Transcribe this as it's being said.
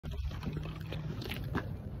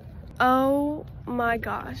Oh my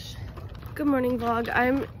gosh. Good morning vlog.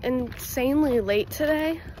 I'm insanely late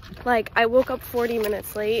today. Like, I woke up 40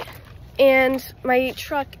 minutes late and my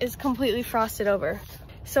truck is completely frosted over.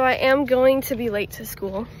 So I am going to be late to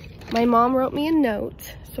school. My mom wrote me a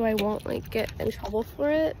note so I won't like get in trouble for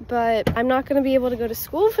it, but I'm not gonna be able to go to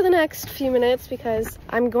school for the next few minutes because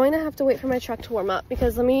I'm going to have to wait for my truck to warm up,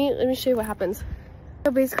 because let me show you what happens. So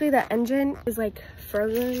basically the engine is like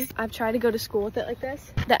frozen. I've tried to go to school with it like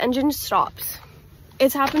this. The engine stops.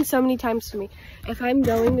 It's happened so many times to me. If I'm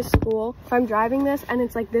going to school, if I'm driving this and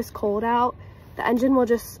it's like this cold out, the engine will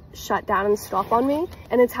just shut down and stop on me.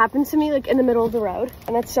 And it's happened to me like in the middle of the road,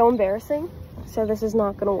 and that's so embarrassing. So this is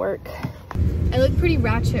not gonna work. I look pretty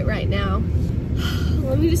ratchet right now.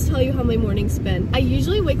 Let me just tell you how my morning's been. I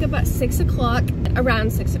usually wake up at 6 o'clock,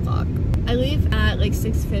 around 6 o'clock. I leave at like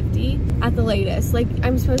 6:50 at the latest. Like,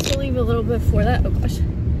 I'm supposed to leave a little before that. Oh gosh.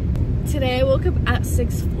 Today I woke up at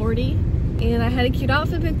 6:40 and I had a cute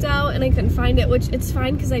outfit picked out and I couldn't find it, which it's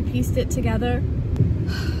fine because I pieced it together.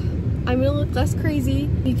 I'm gonna look less crazy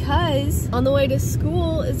because on the way to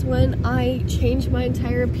school is when I change my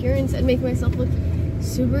entire appearance and make myself look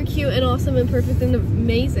super cute and awesome and perfect and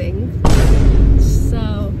amazing.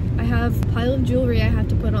 So I have a pile of jewelry I have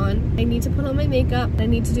to put on. I need to put on my makeup. I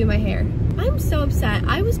need to do my hair. I'm so upset.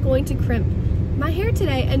 I was going to crimp my hair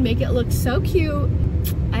today and make it look so cute.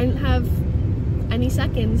 I didn't have any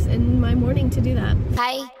seconds in my morning to do that.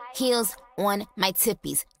 High heels on my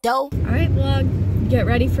tippies. Dough. All right, vlog, get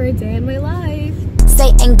ready for a day in my life. Say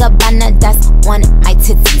ain't Gabbana, that's on my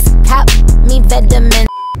titties. Cop me vitamin.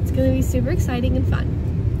 It's gonna be super exciting and fun.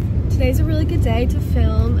 Today's a really good day to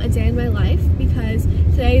film a day in my life because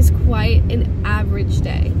today is quite an average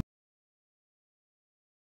day.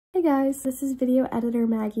 Hey guys, this is video editor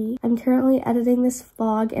Maggie. I'm currently editing this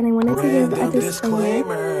vlog and I wanted to give a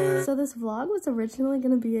disclaimer. So this vlog was originally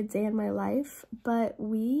going to be a day in my life, but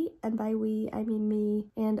we, and by we I mean me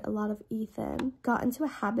and a lot of Ethan, got into a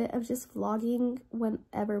habit of just vlogging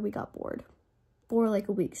whenever we got bored for like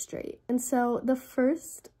a week straight. And so the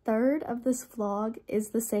first third of this vlog is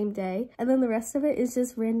the same day, and then the rest of it is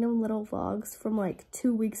just random little vlogs from like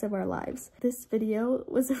 2 weeks of our lives. This video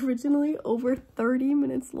was originally over 30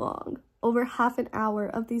 minutes long, over half an hour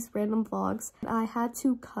of these random vlogs. I had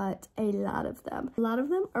to cut a lot of them. A lot of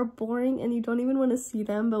them are boring and you don't even want to see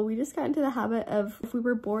them, but we just got into the habit of, if we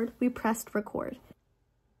were bored, we pressed record.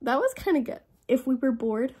 That was kind of good. If we were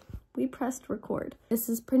bored, we pressed record. This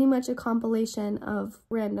is pretty much a compilation of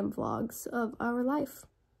random vlogs of our life.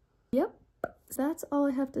 Yep, that's all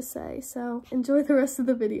I have to say, so enjoy the rest of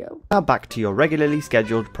the video. Now back to your regularly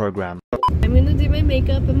scheduled program. I'm gonna do my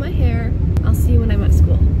makeup and my hair. I'll see you when I'm at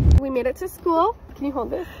school. We made it to school. Can you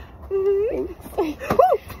hold this?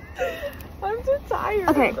 I'm too tired.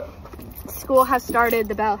 Okay, school has started,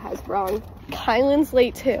 the bell has rung. Kylan's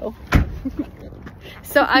late too.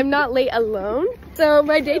 So I'm not late alone. So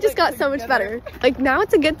my day just got so much better. Like, now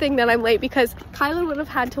it's a good thing that I'm late because Kylan would have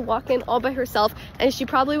had to walk in all by herself and she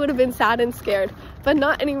probably would have been sad and scared. But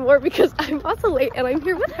not anymore because I'm also late and I'm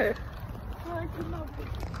here with her.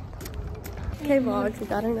 Okay vlog, we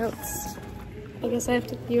got our notes. I guess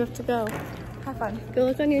you have to go. Have fun. Good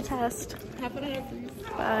luck on your test. Have fun on your freeze.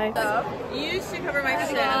 Bye. You should cover my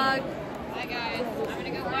chin. Bye guys. I'm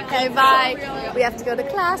gonna go watch. Okay, bye. We have to go to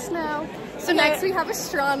class now. So next we have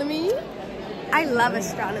astronomy. I love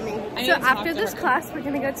astronomy. So after this class, we're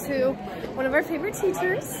gonna go to one of our favorite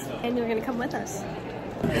teachers and you're gonna come with us.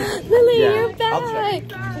 Lily, you're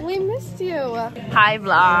back. We missed you. Hi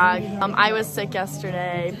vlog. I was sick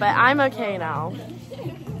yesterday, but I'm okay now.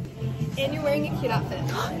 And you're wearing a cute outfit.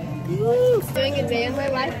 Doing a day in my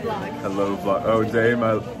life vlog. Hello vlog. Oh, day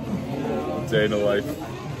in the life.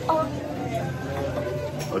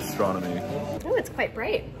 Astronomy. Oh, it's quite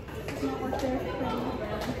bright.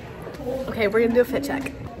 Okay, we're gonna do a fit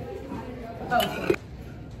check.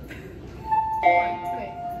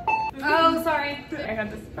 Oh, sorry. I got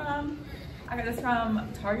this from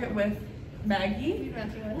Target with Maggie,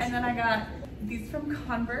 and then I got these from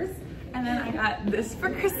Converse, and then I got this for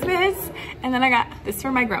Christmas, and then I got this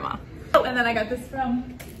for my grandma. Oh, and then I got this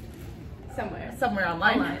from somewhere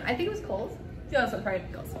online. I think it was Kohl's. Yeah, that's probably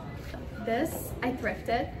Kohl's. This I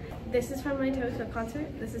thrifted. This is from my Taylor Swift concert.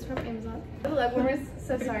 This is from Amazon. Look, we're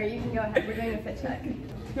so sorry. You can go ahead. We're doing a fit check.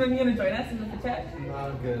 Are you gonna join us in the fit check?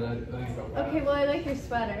 No, good. Okay, well I like your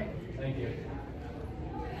sweater. Thank you.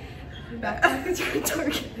 Back to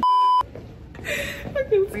Target.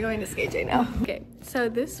 We're going to Skate Day now. Okay, so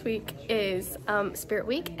this week is Spirit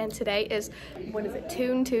Week, and today is, what is it,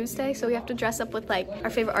 Toon Tuesday? So we have to dress up with like our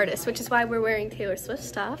favorite artists, which is why we're wearing Taylor Swift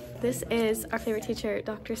stuff. This is our favorite teacher,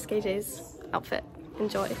 Dr. Skaj's outfit.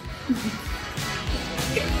 Enjoy.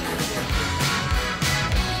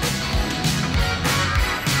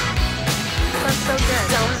 That's so good.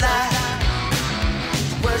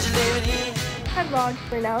 Hi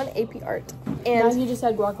vlog, we're now in AP Art. And you just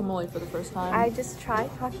had guacamole for the first time. I just tried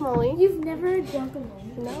guacamole. You've never had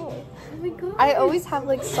guacamole? No. Oh my god. I always have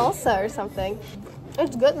like salsa or something.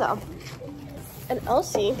 It's good though. And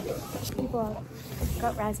Elsie. People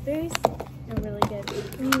got raspberries. They're really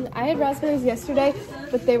good. I had raspberries yesterday,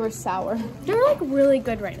 but they were sour. They're like really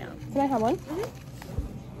good right now. Can I have one?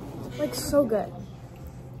 Like so good.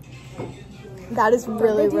 That is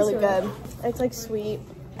really, tastes really really good. It's like sweet.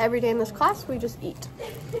 Every day in this class, we just eat.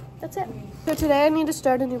 That's it. So today I need to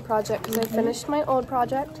start a new project because I finished my old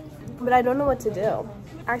project, but I don't know what to do.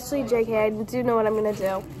 Actually, JK, I do know what I'm gonna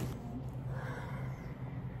do.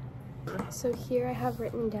 So here I have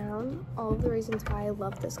written down all of the reasons why I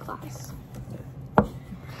love this class.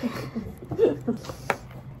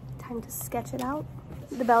 Time to sketch it out.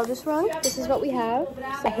 The bell just rung. This is what we have.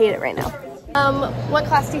 I hate it right now. What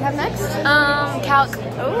class do you have next? Calc.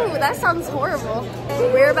 Oh, that sounds horrible.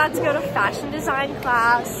 We're about to go to fashion design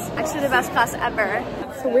class. Actually, the best class ever.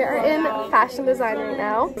 So we are in fashion design right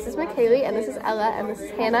now. This is McKaylee, and this is Ella, and this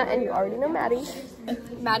is Hannah, and you already know Maddie.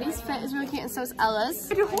 Maddie's fit is really cute, and so is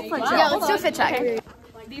Ella's. Yeah, let's do a fit check. Okay.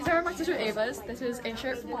 These are my sister Ava's. This is a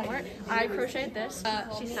shirt from Walmart. I crocheted this.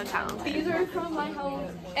 She's so talented. These are from my home,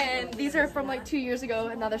 and these are from like 2 years ago,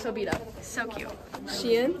 and now they're so beat up. So cute.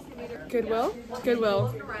 Shein, Goodwill,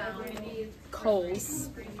 Kohl's,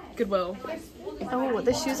 Goodwill, Oh,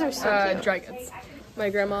 the shoes are so cute. Dry Goods. My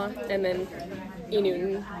grandma, and then E.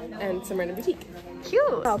 Newton, and some random boutique. Cute.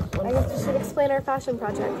 Oh, I guess we should explain our fashion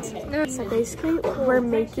project. So basically, we're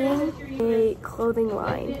making a clothing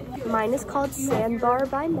line. Mine is called Sandbar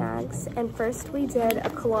by Mags, and first we did a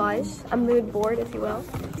collage, a mood board, if you will.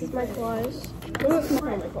 This is my collage. This is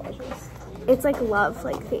my collages. It's like love,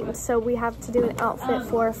 like themed. So we have to do an outfit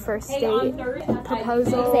for a first date,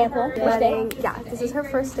 proposal, wedding. Yeah, this is her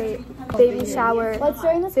first date, baby shower,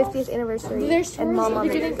 50th anniversary, and mama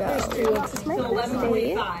made it go. This is my first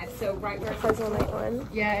date. Proposal night one.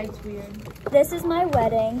 Yeah, it's weird. This is my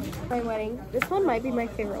wedding. My wedding. This one might be my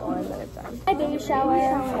favorite one that I've done. My baby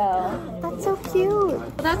shower. That's so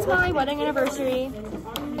cute. That's my wedding anniversary.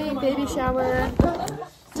 Baby shower.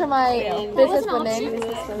 To my business women.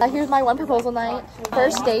 Here's my one proposal night,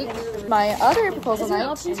 first date, my other proposal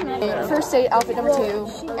night, first date outfit number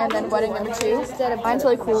 2, and then wedding number 2. Mine's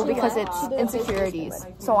really cool because it's insecurities.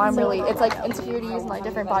 So I'm really, it's like insecurities and like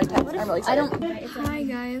different body types. I'm really excited. Hi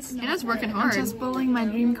guys. Hannah's working hard. I'm just building my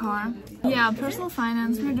dream car. Yeah, personal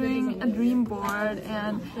finance. We're doing a dream board,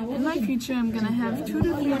 and in my future I'm gonna have 2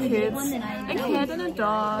 to 3 kids, a cat and a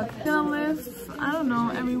dog. Gonna live, I don't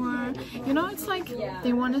know, everywhere. You know, it's like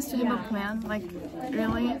they want us to have a plan, like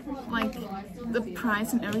really, like the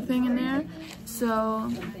price and everything in there. So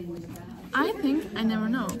I think, I never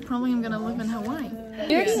know, probably I'm gonna live in Hawaii.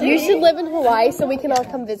 You should live in Hawaii so we can all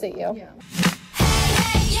come visit you.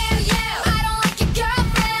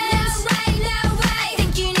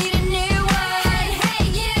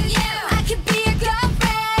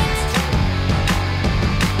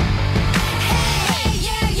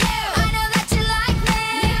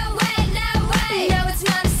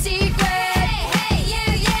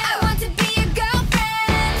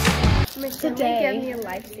 Today, give me a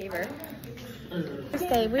lifesaver.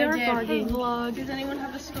 Okay, we are vlogging. Vlog. Does anyone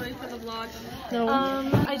have a story for the vlog? No.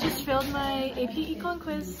 I just failed my AP Econ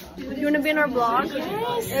quiz. You want to be in our vlog?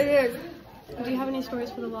 Yes. It is. Do you have any stories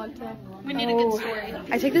for the vlog today? We need a good story.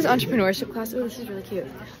 I take this entrepreneurship class. Oh, this is really cute.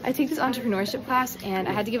 I take this entrepreneurship class, and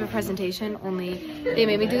I had to give a presentation, only they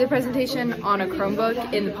made me do the presentation on a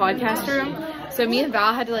Chromebook in the podcast room. So me and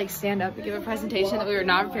Val had to like stand up and give a presentation that we were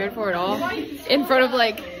not prepared for at all in front of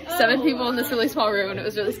like 7 people in this really small room, and it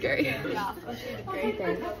was really scary. Yeah,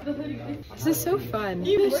 this is so fun.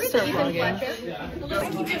 We should start vlogging.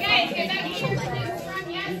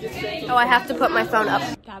 Oh, I have to put my phone up.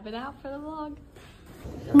 Tap it out for the vlog.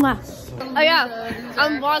 Oh yeah,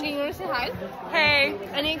 I'm vlogging. You want to say hi? Hey.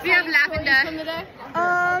 Any do you have lavender from the day?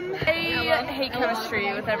 I hate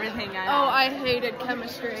chemistry with everything I Oh, I hated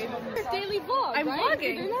chemistry. daily vlog. I'm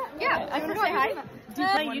vlogging. Yeah, I forgot. Say hi. Do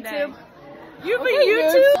my YouTube. You have a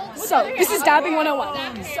YouTube? So this is dabbing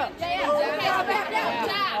 101. So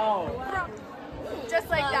Just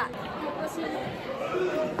like that.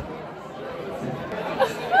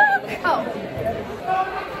 Oh.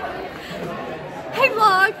 Hey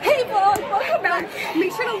vlog! Hey vlog! Welcome back!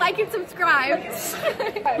 Make sure to like and subscribe.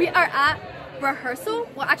 We are at rehearsal.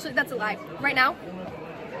 Well, actually, that's a lie. Right now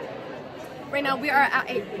we are at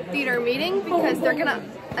a theater meeting because they're gonna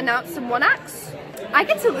announce some one acts. I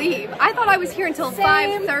get to leave. I thought I was here until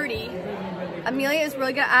 5:30. Amelia is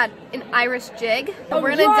really good at an Irish jig.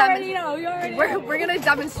 We're gonna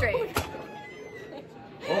demonstrate.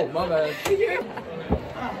 Oh, my bad.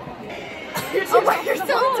 Oh my, you're so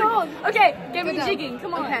tall. Okay, get me jigging.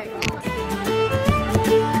 Come on. Okay.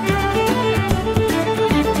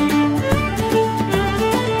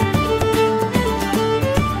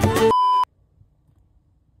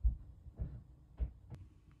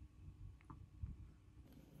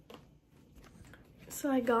 So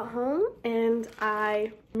I got home and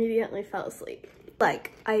I immediately fell asleep.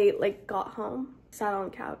 I got home, sat on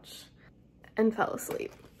the couch, and fell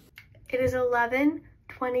asleep. It is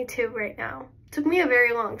 11:22 right now. Took me a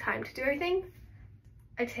very long time to do everything.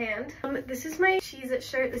 I tanned. This is my Cheez-It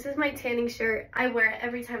shirt. This is my tanning shirt. I wear it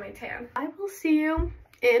every time I tan. I will see you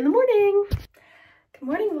in the morning. Good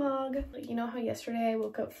morning, vlog. You know how yesterday I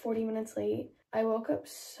woke up 40 minutes late? I woke up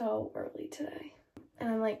so early today. And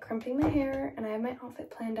I'm like crimping my hair and I have my outfit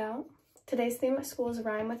planned out. Today's theme at school is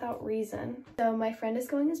rhyme without reason. So my friend is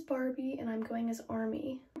going as Barbie and I'm going as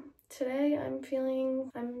Army. Today I'm feeling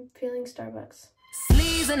Starbucks.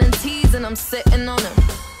 Sleazing and teasing, I'm sitting on him.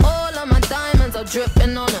 All of my diamonds are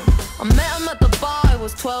dripping on him. I met him at the bar, I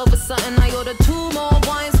was 12 or something. I ordered 2 more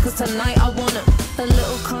wines, cause tonight I want him. A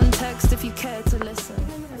little context if you care to listen.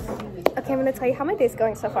 Okay, I'm gonna tell you how my day's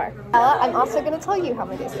going so far. Ella, I'm also gonna tell you how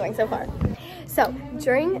my day's going so far. So,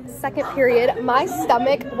 during second period, my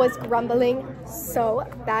stomach was grumbling so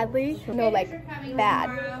badly. No, like,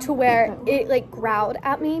 bad. To where it, like, growled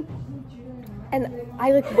at me. And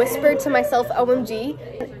I, like, whispered to myself, OMG.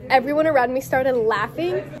 And everyone around me started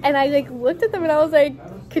laughing. And I, like, looked at them and I was like,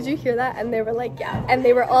 could you hear that? And they were like, yeah. And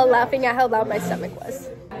they were all laughing at how loud my stomach was.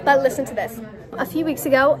 But listen to this. A few weeks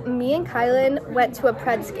ago, me and Kylan went to a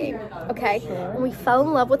Preds game, okay? And we fell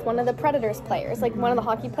in love with one of the Predators players, like one of the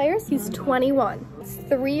hockey players. He's 21. He's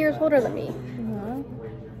 3 years older than me.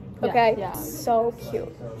 Okay? Yeah. So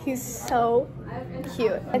cute. He's so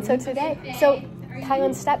cute. And so today,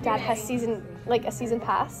 Kylan's stepdad has a season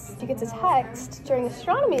pass. He gets a text during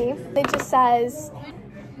astronomy. It just says,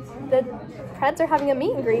 the Preds are having a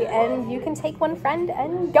meet and greet and you can take one friend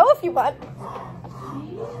and go if you want.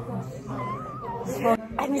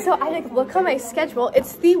 And so I like look on my schedule.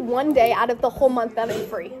 It's the one day out of the whole month that I'm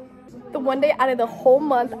free. The one day out of the whole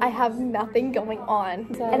month I have nothing going on.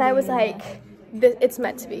 And I was like, it's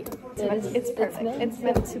meant to be. It's perfect. It's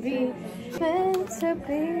meant to be. Meant to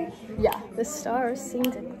be. Yeah, the stars seem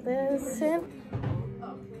to listen.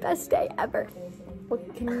 Best day ever.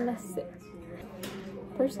 What can I say?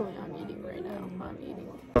 Personally, I'm eating right now. I'm eating.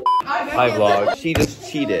 Hi vlog. She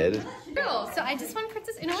just cheated. So I just want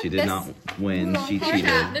Princess. You know She did not win. She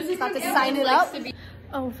cheated. This is about to sign it up.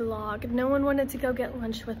 Oh, vlog. No one wanted to go get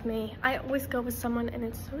lunch with me. I always go with someone and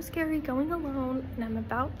it's so scary going alone, and I'm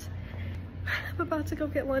about to go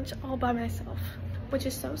get lunch all by myself, which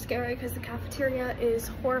is so scary because the cafeteria is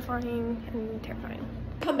horrifying and terrifying.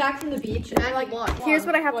 Come back from the beach and I like lunch. Here's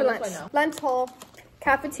what I have for lunch. Lentil,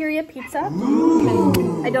 cafeteria pizza.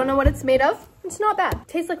 I don't know what it's made of. It's not bad.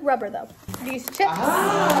 Tastes like rubber though. These chips,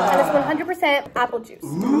 and it's 100% apple juice.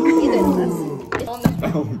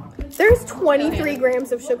 There's 23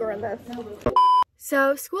 grams of sugar in this.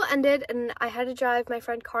 So school ended and I had to drive my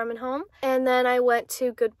friend Carmen home. And then I went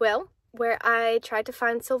to Goodwill where I tried to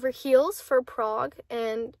find silver heels for Prague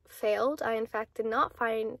and failed. I in fact did not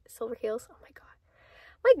find silver heels. Oh my god.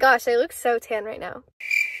 My gosh, I look so tan right now.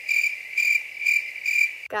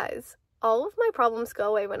 Guys, all of my problems go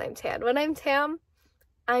away when I'm tan. When I'm tan,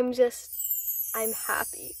 I'm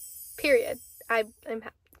happy. Period. I'm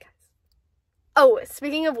happy, guys. Oh,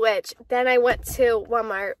 speaking of which, then I went to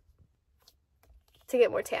Walmart to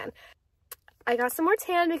get more tan. I got some more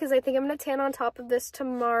tan because I think I'm gonna tan on top of this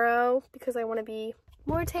tomorrow because I want to be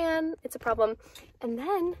more tan. It's a problem. And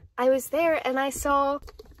then I was there and I saw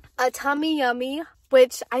a Tummy Yummy,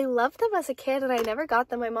 which I loved them as a kid and I never got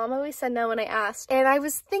them. My mom always said no when I asked. And I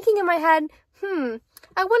was thinking in my head,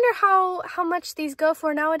 I wonder how much these go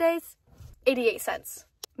for nowadays. 88 cents.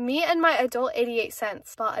 Me and my adult 88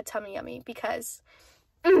 cents bought a Tummy Yummy because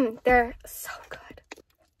they're so good.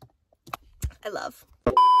 I love.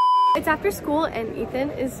 It's after school and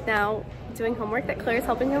Ethan is now doing homework that Claire is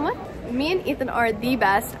helping him with. Me and Ethan are the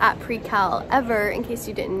best at pre-cal ever, in case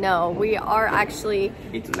you didn't know. We are actually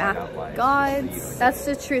math gods. That's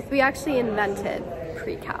the truth. We actually invented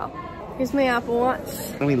pre-cal. Here's my Apple Watch.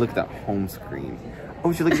 Let me look at that home screen.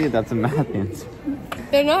 Oh, she looked at it. That's a math answer.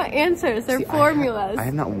 They're not answers. They're formulas. I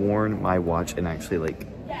have not worn my watch and actually like...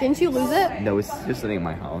 Didn't you lose it? No, it's just sitting in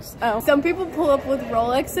my house. Oh. Some people pull up with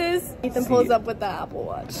Rolexes. Ethan pulls up with the Apple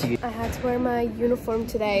Watch. I had to wear my uniform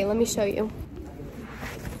today. Let me show you.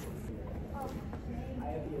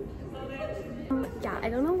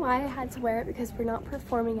 don't know why I had to wear it because we're not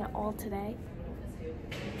performing at all today.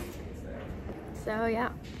 So yeah.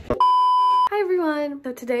 Hi everyone.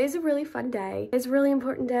 So today is a really fun day. It's a really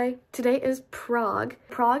important day. Today is Prog.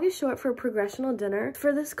 Prog is short for Progressional Dinner.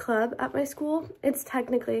 For this club at my school, it's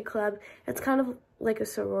technically a club. It's kind of like a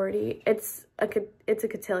sorority. It's a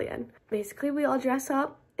cotillion. Basically, we all dress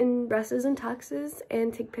up in dresses and tuxes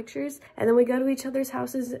and take pictures, and then we go to each other's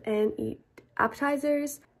houses and eat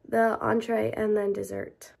appetizers, the entree, and then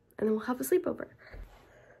dessert. And then we'll have a sleepover.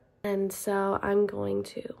 And so I'm going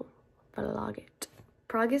to vlog it.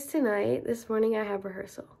 Prog is tonight. This morning I have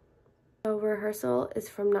rehearsal. So rehearsal is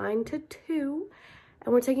from 9 to 2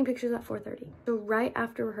 and we're taking pictures at 4:30. So right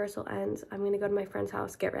after rehearsal ends, I'm gonna go to my friend's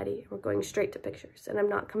house, get ready. We're going straight to pictures and I'm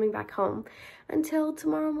not coming back home until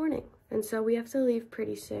tomorrow morning. And so we have to leave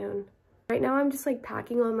pretty soon. Right now I'm just like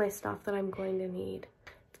packing all my stuff that I'm going to need.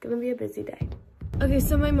 It's gonna be a busy day. Okay,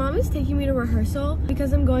 so my mom is taking me to rehearsal.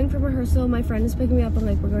 Because I'm going from rehearsal, my friend is picking me up and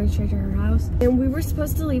like we're going straight to her house. And we were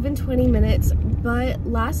supposed to leave in 20 minutes, but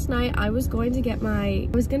last night I was going to get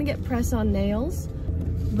press-on nails,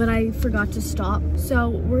 but I forgot to stop. So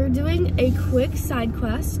we're doing a quick side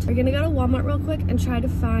quest. We're gonna go to Walmart real quick and try to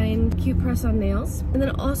find cute press-on nails. And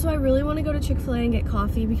then also I really wanna go to Chick-fil-A and get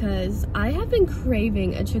coffee because I have been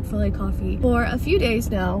craving a Chick-fil-A coffee for a few days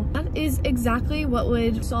now. That is exactly what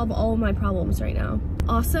would solve all of my problems right now.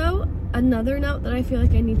 Also, another note that I feel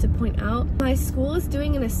like I need to point out, my school is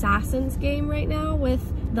doing an Assassins game right now with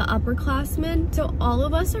the upperclassmen. So all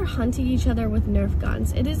of us are hunting each other with Nerf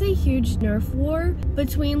guns. It is a huge Nerf war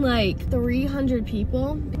between like 300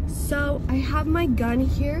 people. So I have my gun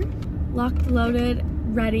here, locked, loaded,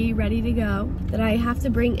 ready to go, that I have to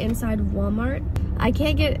bring inside Walmart. I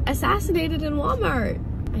can't get assassinated in Walmart.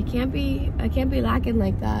 I can't be lacking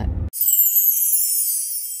like that.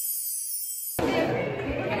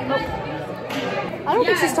 I don't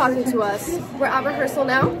think she's talking to us. We're at rehearsal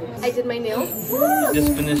now. I did my nails.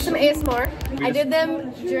 Just finished. Some ASMR. I did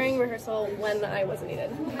them during rehearsal when I wasn't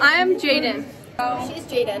needed. I'm Jaden. She's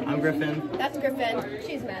Jaden. I'm Griffin. That's Griffin.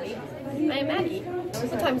 She's Maddie. I am Maggie.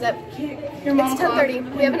 What time's up? It's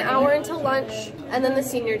 10:30. We have an hour until lunch and then the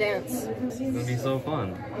senior dance. It's gonna be so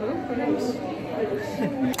fun.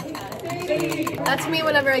 That's me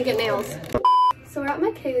whenever I get nails. So we're at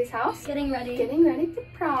my Kaylee's house. Getting ready for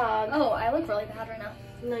Prog. Oh, I look really bad right now.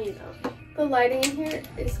 No, you don't. The lighting in here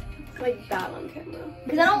is like bad on camera.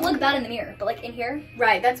 Because I don't look bad in the mirror, but like in here.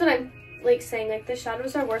 Right, that's what I'm like saying. Like the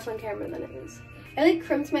shadows are worse on camera than it is. I like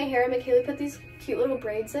crimped my hair and Kaylee put these cute little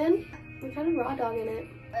braids in. I'm kind of raw dogging it.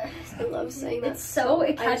 I love saying that.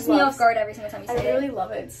 It catches me off guard every single time you say it. I really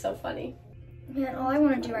love it. It's so funny. Man, all I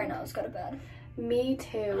want to do right now is go to bed. Me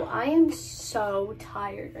too. I am so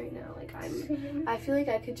tired right now. Like I feel like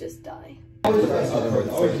I could just die. Hey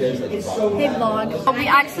vlog. We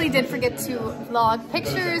actually did forget to vlog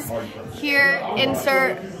pictures. Here,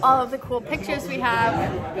 insert all of the cool pictures we have.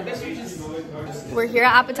 We're here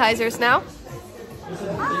at appetizers now.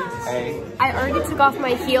 I already took off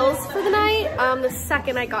my heels for the night the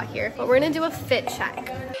second I got here, but we're gonna do a fit check.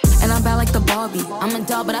 And I'm bad like the Barbie. I'm a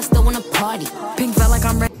doll, but I still wanna party. Pink felt like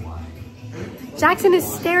I'm ready. Jackson is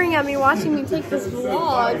staring at me watching me take this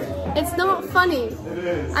vlog. It's not funny.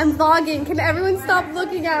 I'm vlogging. Can everyone stop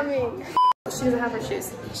looking at me? She doesn't have her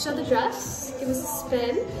shoes. Show the dress, give us a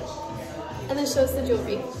spin, and then show us the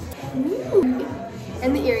jewelry. Ooh.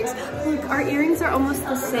 And the earrings. Look, our earrings are almost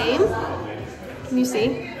the same. Can you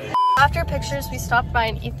see? After pictures, we stopped by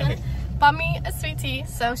and Ethan bought me a sweet tea.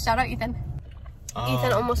 So shout out Ethan.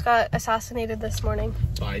 Ethan almost got assassinated this morning.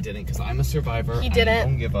 But I didn't because I'm a survivor. He didn't. I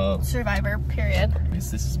don't give up. Survivor, period.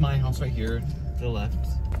 This is my house right here to the left.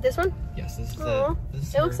 This one? Yes, this is Aww.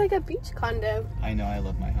 it Looks like a beach condo. I know, I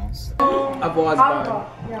love my house. Avoir.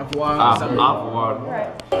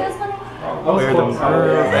 Where them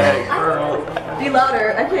girls? Be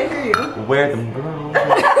louder, I can't hear you. Where them girls?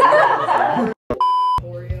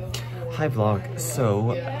 Hi vlog.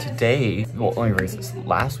 So today, well, let me erase this.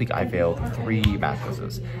 Last week I failed 3 math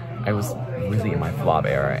quizzes. I was really in my flop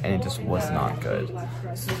era and it just was not good.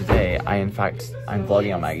 So today, I'm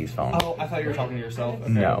vlogging on Maggie's phone. Oh, I thought you were talking to yourself.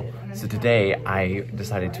 Okay. No. So today I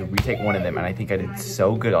decided to retake one of them and I think I did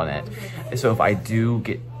so good on it. So if I do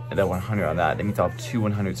get the 100 on that means I'll have 2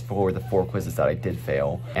 100s for the 4 quizzes that I did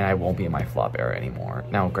fail and I won't be in my flop era anymore.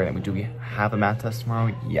 Now granted, do we have a math test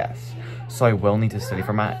tomorrow? Yes. So I will need to study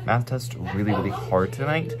for math test really hard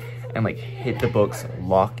tonight and like hit the books,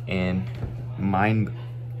 lock in, mind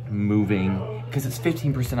moving, because it's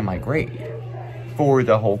 15% of my grade for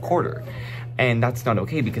the whole quarter. And that's not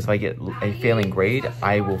okay because if I get a failing grade,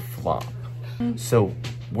 I will flop. So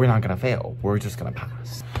we're not gonna fail, we're just gonna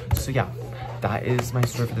pass. So yeah, that is my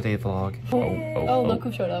story for the day vlog. Oh, look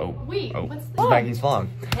who showed up. Wait, what's This is Maggie's vlog.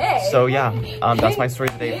 Hey. So yeah, that's my story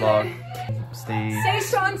for the day vlog. Stay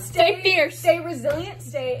strong, stay fierce, stay resilient,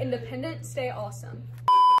 stay independent, stay awesome.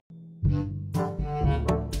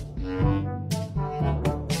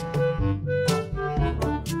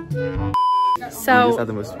 So, we just had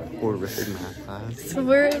the most horrific math class. so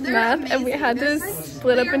we're in math and we had to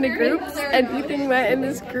split up into groups, and Ethan went in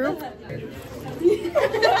this group.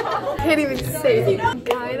 Can't even say it. The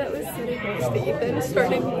guy that was sitting next to Ethan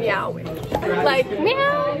started meowing. Like,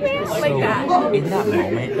 meow, meow, like that. In that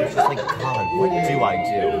moment, it's just like, God, what do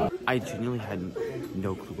I do? I genuinely had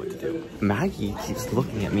no clue what to do. Maggie keeps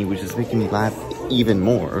looking at me, which is making me laugh even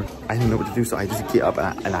more. I didn't know what to do, so I just get up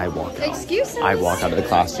and I walk out. Excuses. I walk out of the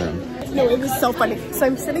classroom. No, it was so funny. So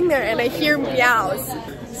I'm sitting there and I hear meows.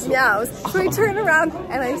 Meows. So I turn around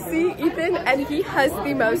and I see Ethan, and he has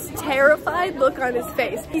the most terrified look on his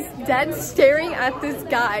face. He's dead staring at this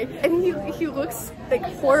guy, and he looks like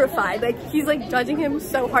horrified. Like he's like judging him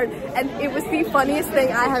so hard, and it was the funniest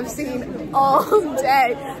thing I have seen all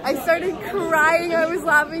day. I started crying. I was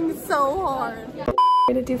laughing so hard.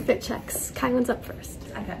 We're gonna do fit checks. Kylan's up first.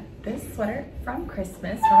 I got this sweater from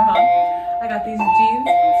Christmas from my mom. I got these jeans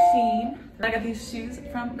from Shein. I got these shoes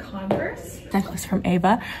from Converse. Necklace from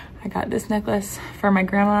Ava. I got this necklace for my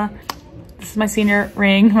grandma. This is my senior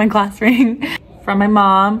ring, my glass ring from my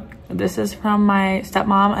mom. This is from my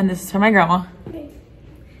stepmom, and this is from my grandma.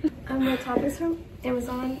 My top is from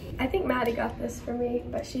Amazon. I think Maddie got this for me,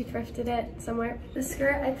 but she thrifted it somewhere. The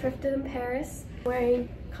skirt I thrifted in Paris. Wearing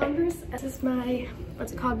Converse. This is my,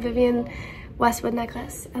 what's it called, Vivian Westwood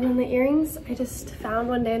necklace. And then the earrings I just found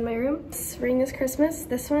one day in my room. This ring is Christmas.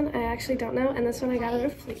 This one I actually don't know, and this one I got at a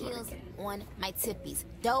flea market. On my tippies.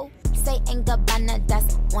 Dope, say ain't Gabbana,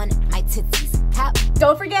 that's on my titties.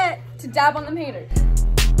 Don't forget to dab on them haters.